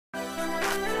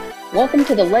Welcome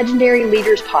to the Legendary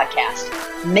Leaders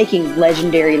Podcast, Making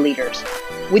Legendary Leaders,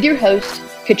 with your host,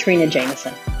 Katrina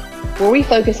Jameson, where we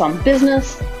focus on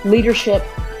business, leadership,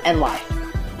 and life.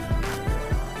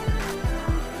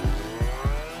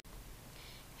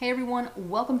 Hey everyone,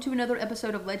 welcome to another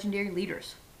episode of Legendary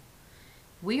Leaders.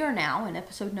 We are now in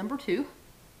episode number 2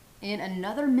 in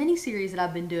another mini-series that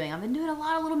I've been doing. I've been doing a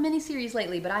lot of little mini-series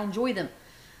lately, but I enjoy them.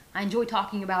 I enjoy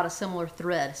talking about a similar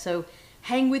thread, so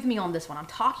hang with me on this one. I'm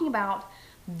talking about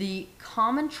the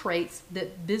common traits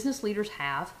that business leaders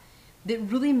have that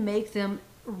really make them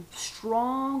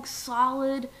strong,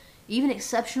 solid, even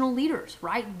exceptional leaders,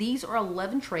 right? These are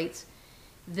 11 traits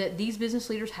that these business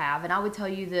leaders have, and I would tell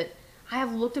you that I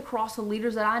have looked across the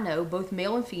leaders that I know, both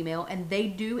male and female, and they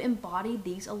do embody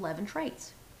these 11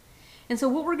 traits. And so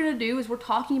what we're going to do is we're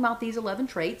talking about these 11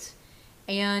 traits,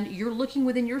 and you're looking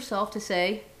within yourself to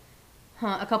say,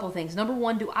 a couple of things. Number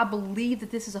one, do I believe that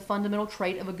this is a fundamental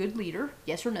trait of a good leader?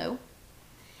 Yes or no?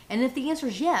 And if the answer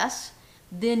is yes,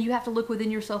 then you have to look within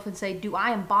yourself and say, do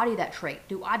I embody that trait?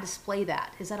 Do I display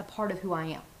that? Is that a part of who I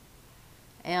am?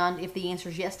 And if the answer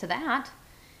is yes to that,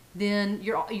 then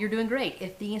you're doing great.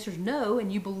 If the answer is no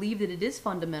and you believe that it is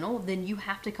fundamental, then you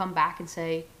have to come back and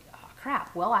say, oh,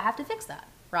 crap, well, I have to fix that,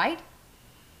 right?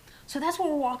 So that's what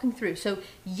we're walking through. So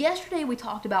yesterday we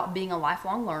talked about being a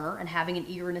lifelong learner and having an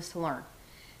eagerness to learn.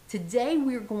 Today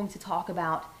we're going to talk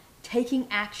about taking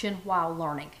action while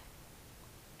learning.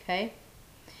 Okay?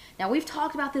 Now we've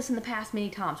talked about this in the past many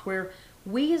times where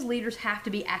we as leaders have to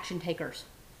be action takers.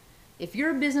 If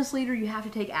you're a business leader, you have to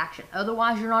take action.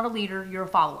 Otherwise, you're not a leader, you're a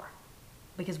follower.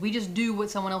 Because we just do what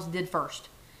someone else did first.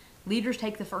 Leaders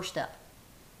take the first step.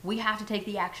 We have to take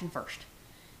the action first.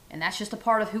 And that's just a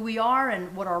part of who we are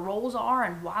and what our roles are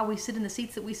and why we sit in the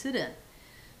seats that we sit in.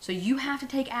 So you have to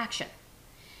take action.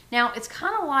 Now, it's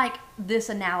kind of like this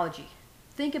analogy.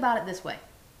 Think about it this way.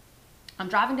 I'm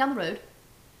driving down the road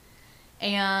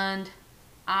and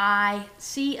I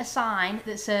see a sign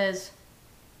that says,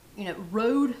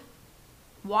 road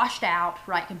washed out,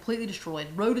 right, completely destroyed.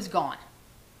 Road is gone.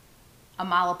 A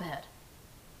mile up ahead.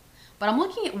 But I'm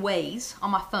looking at Waze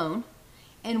on my phone,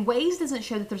 and Waze doesn't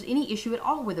show that there's any issue at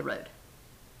all with the road.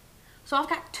 So I've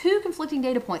got two conflicting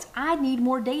data points. I need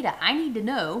more data. I need to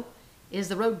know, is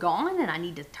the road gone and I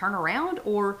need to turn around,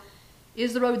 or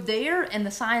is the road there and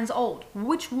the sign's old?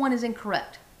 Which one is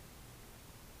incorrect?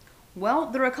 Well,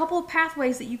 there are a couple of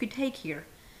pathways that you could take here.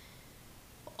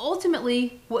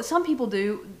 Ultimately, what some people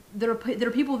do, there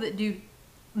are people that do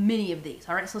many of these.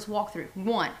 All right, so let's walk through.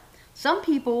 One, some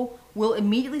people will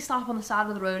immediately stop on the side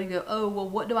of the road and go, oh, well,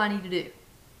 what do I need to do?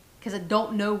 Because I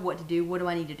don't know what to do. What do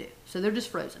I need to do? So they're just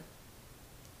frozen.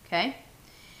 Okay?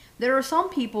 There are some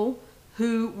people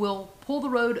who will pull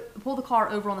the car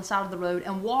over on the side of the road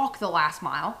and walk the last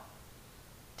mile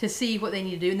to see what they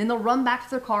need to do. And then they'll run back to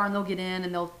their car and they'll get in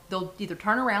and they'll either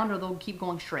turn around or they'll keep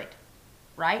going straight.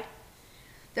 Right?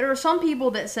 There are some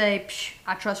people that say,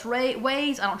 I trust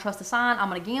Waze, I don't trust the sign, I'm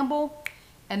going to gamble,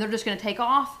 and they're just going to take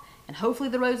off, and hopefully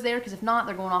the road's there, because if not,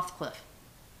 they're going off the cliff.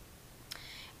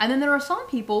 And then there are some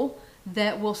people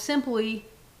that will simply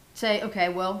say, okay,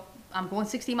 well, I'm going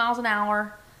 60 miles an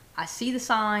hour, I see the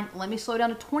sign, let me slow down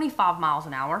to 25 miles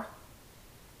an hour,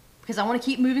 because I want to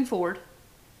keep moving forward.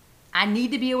 I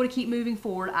need to be able to keep moving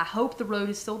forward. I hope the road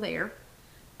is still there.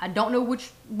 I don't know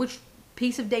which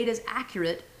piece of data is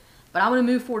accurate, but I'm going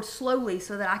to move forward slowly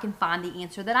so that I can find the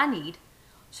answer that I need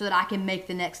so that I can make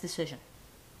the next decision.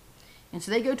 And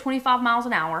so they go 25 miles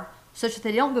an hour such that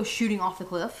they don't go shooting off the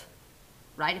cliff,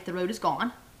 right, if the road is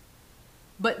gone.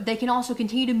 But they can also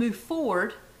continue to move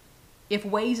forward if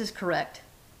Waze is correct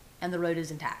and the road is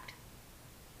intact,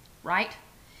 right?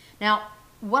 Now,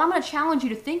 what I'm going to challenge you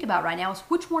to think about right now is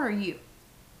which one are you?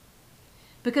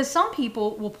 Because some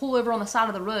people will pull over on the side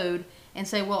of the road and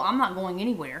say, well, I'm not going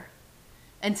anywhere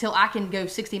until I can go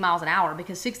 60 miles an hour,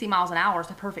 because 60 miles an hour is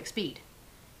the perfect speed.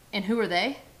 And who are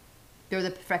they? They're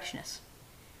the perfectionists.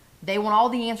 They want all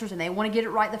the answers and they want to get it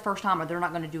right the first time, or they're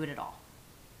not going to do it at all.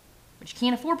 But you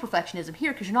can't afford perfectionism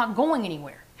here because you're not going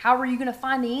anywhere. How are you going to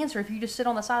find the answer if you just sit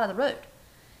on the side of the road?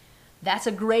 That's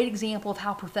a great example of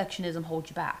how perfectionism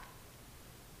holds you back.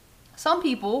 Some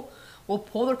people will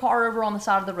pull their car over on the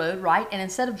side of the road, right? And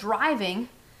instead of driving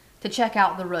to check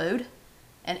out the road,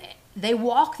 and they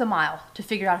walk the mile to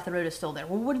figure out if the road is still there.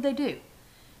 Well, what did they do?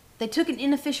 They took an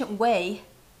inefficient way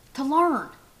to learn.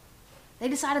 They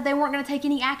decided they weren't going to take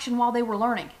any action while they were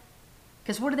learning.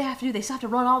 Because what do they have to do? They still have to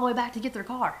run all the way back to get their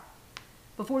car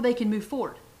before they can move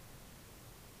forward.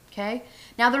 Okay?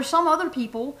 Now, there's some other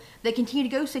people that continue to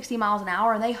go 60 miles an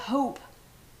hour and they hope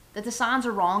that the signs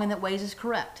are wrong and that Waze is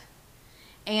correct.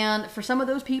 And for some of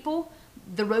those people,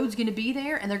 the road's going to be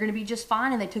there and they're going to be just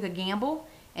fine, and they took a gamble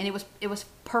and it was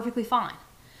perfectly fine.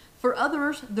 For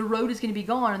others, the road is going to be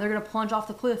gone and they're going to plunge off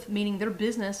the cliff, meaning their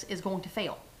business is going to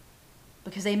fail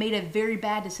because they made a very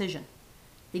bad decision.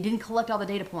 They didn't collect all the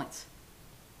data points.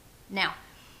 Now,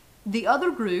 the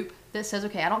other group that says,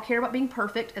 okay, I don't care about being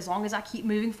perfect. As long as I keep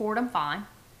moving forward, I'm fine.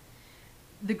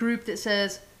 The group that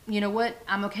says, you know what,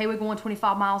 I'm okay with going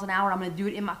 25 miles an hour. I'm going to do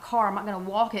it in my car. I'm not going to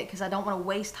walk it because I don't want to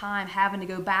waste time having to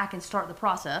go back and start the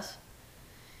process.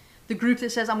 The group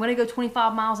that says, I'm going to go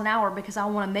 25 miles an hour because I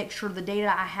want to make sure the data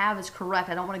I have is correct.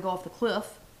 I don't want to go off the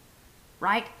cliff,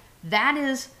 right? That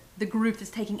is the group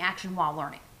that's taking action while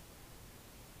learning.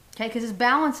 Okay, because it's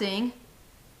balancing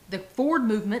the forward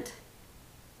movement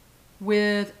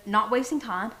with not wasting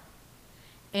time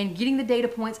and getting the data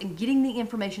points and getting the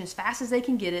information as fast as they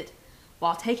can get it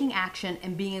while taking action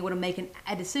and being able to make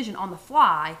a decision on the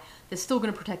fly that's still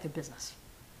going to protect their business.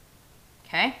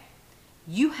 Okay?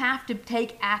 You have to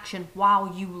take action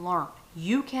while you learn.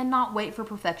 You cannot wait for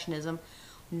perfectionism,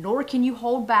 nor can you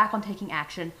hold back on taking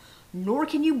action, nor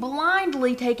can you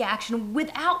blindly take action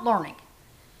without learning.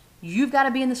 You've got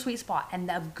to be in the sweet spot, and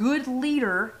a good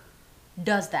leader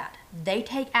does that. They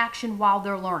take action while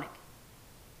they're learning.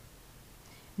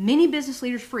 Many business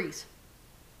leaders freeze,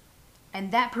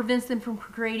 and that prevents them from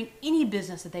creating any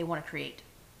business that they want to create.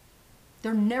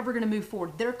 They're never going to move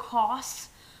forward. Their costs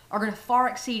are going to far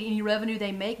exceed any revenue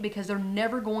they make because they're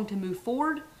never going to move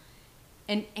forward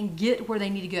and get where they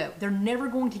need to go. They're never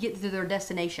going to get to their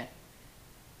destination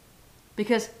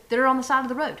because they're on the side of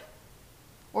the road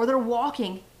or they're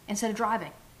walking instead of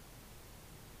driving.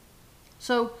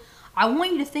 So I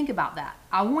want you to think about that.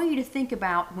 I want you to think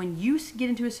about when you get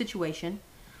into a situation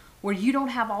where you don't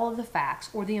have all of the facts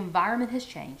or the environment has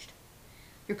changed,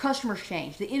 your customers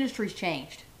changed, the industry's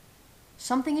changed.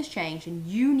 Something has changed and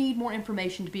you need more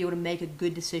information to be able to make a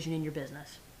good decision in your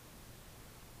business.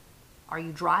 Are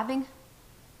you driving?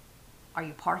 Are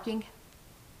you parking?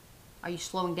 Are you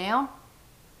slowing down?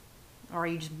 Or are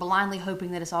you just blindly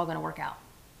hoping that it's all going to work out?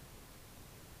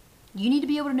 You need to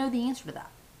be able to know the answer to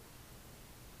that.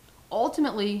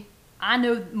 Ultimately, I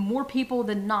know more people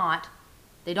than not,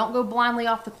 they don't go blindly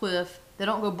off the cliff. They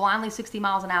don't go blindly 60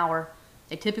 miles an hour.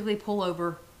 They typically pull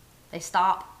over, they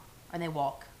stop, and they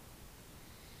walk.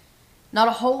 Not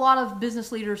a whole lot of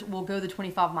business leaders will go the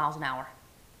 25 miles an hour,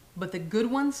 but the good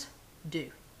ones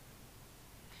do.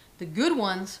 The good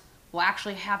ones will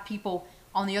actually have people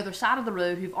on the other side of the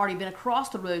road who've already been across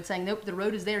the road saying, nope, the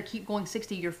road is there, keep going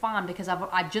 60, you're fine because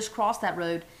I just crossed that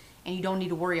road and you don't need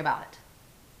to worry about it.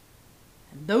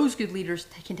 And those good leaders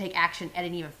can take action at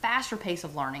an even faster pace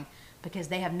of learning because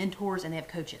they have mentors and they have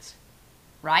coaches,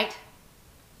 right?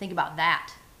 Think about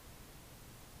that.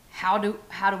 How do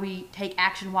we take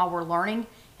action while we're learning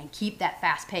and keep that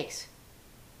fast pace?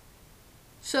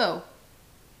 So,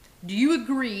 do you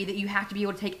agree that you have to be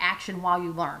able to take action while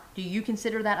you learn? Do you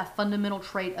consider that a fundamental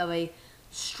trait of a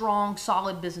strong,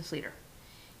 solid business leader?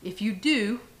 If you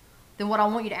do, then what I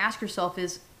want you to ask yourself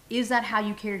is that how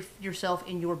you carry yourself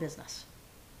in your business?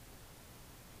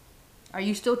 Are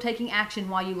you still taking action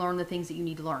while you learn the things that you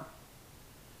need to learn?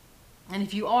 And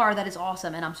if you are, that is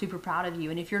awesome, and I'm super proud of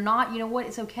you. And if you're not, you know what?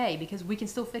 It's okay, because we can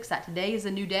still fix that. Today is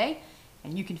a new day,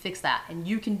 and you can fix that. And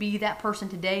you can be that person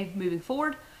today moving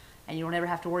forward, and you don't ever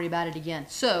have to worry about it again.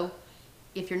 So,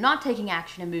 if you're not taking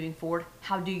action and moving forward,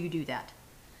 how do you do that?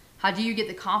 How do you get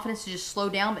the confidence to just slow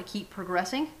down but keep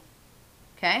progressing?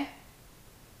 Okay?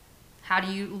 How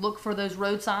do you look for those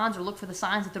road signs or look for the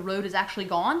signs that the road is actually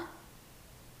gone?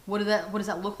 What does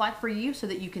that look like for you so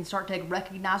that you can start to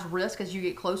recognize risk as you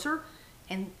get closer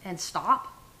and stop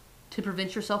to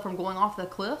prevent yourself from going off the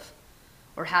cliff?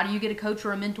 Or how do you get a coach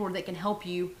or a mentor that can help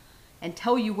you and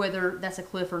tell you whether that's a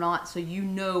cliff or not so you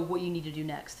know what you need to do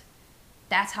next?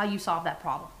 That's how you solve that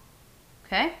problem.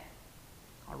 Okay?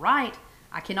 All right.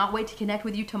 I cannot wait to connect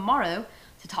with you tomorrow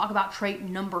to talk about trait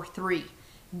number 3.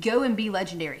 Go and be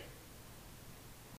legendary.